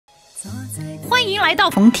欢迎来到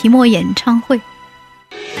冯提莫演唱会。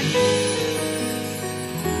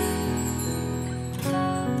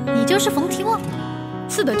你就是冯提莫？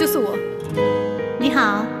是的，就是我。你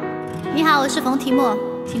好，你好，我是冯提莫，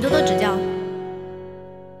请多多指教。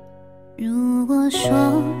如果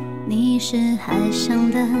说你是海上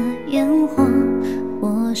的烟火，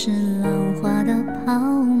我是浪花的泡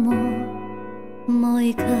沫，某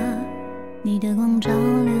一刻你的光照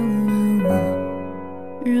亮了我。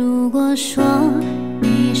如果说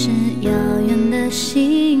你是遥远的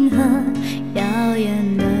星河，耀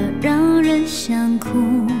眼的让人想哭，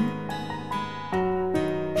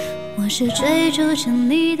我是追逐着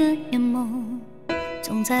你的眼眸，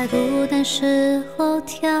总在孤单时候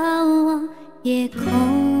眺望夜空。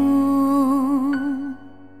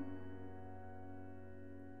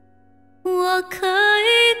我可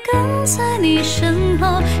以跟在你身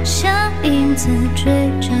后，像影子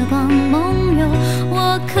追着光梦游。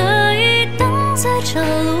我可以等在这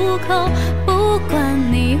路口，不管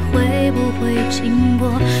你会不会经过。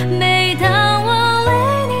每当我为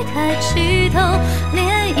你抬起头，连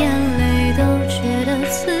眼泪都觉得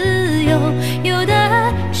自由，有的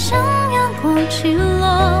爱像阳光起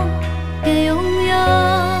落，也拥有，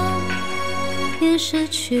也失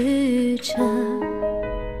去着。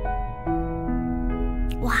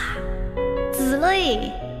哇，紫了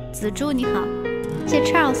耶！紫猪你好，谢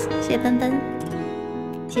谢 Charles， 谢谢奔奔，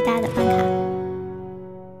谢谢大家的饭卡。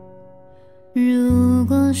如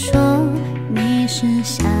果说你是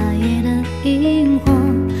夏夜的萤火，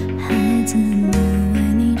孩子们为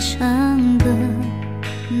你唱歌，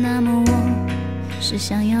那么我是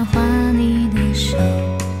想要画你的手。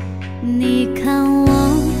你看我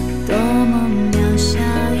多么渺小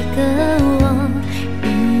一个我，因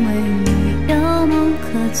为你有梦可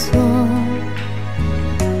做。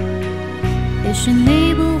也许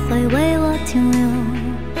你不会为我停留，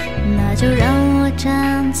那就让我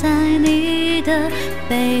站在你的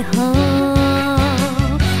背后。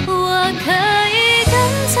我可以跟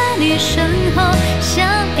在你身后，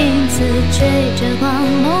像影子追着光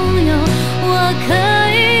梦游。我可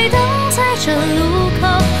以等在这路口，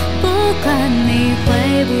不管你会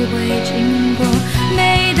不会经过。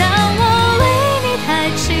每当我为你抬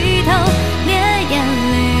起头，连眼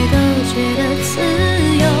泪都觉得自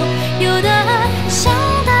由，有的爱像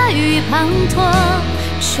大雨滂沱，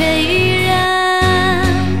却依然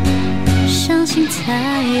相信彩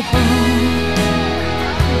虹。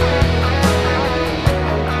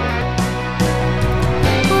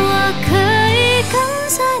我可以跟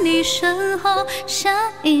在你身后，像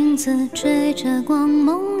影子追着光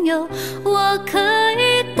梦游。我可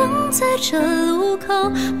以等在这路口，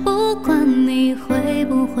不管你会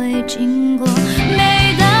不会经过。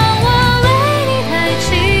每当我为你抬起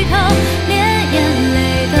头，连眼泪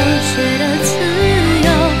都觉得自由，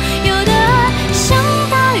有的爱像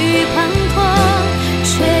大雨滂沱，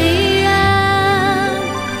却依然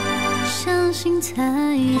相信彩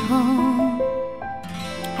虹。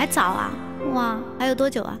还早啊，哇，还有多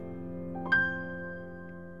久啊？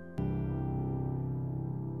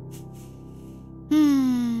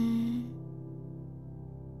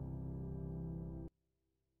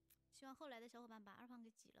希望后来的小伙伴把2胖给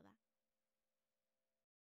挤了吧。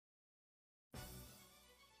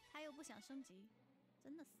他又不想升级，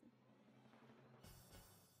真的是。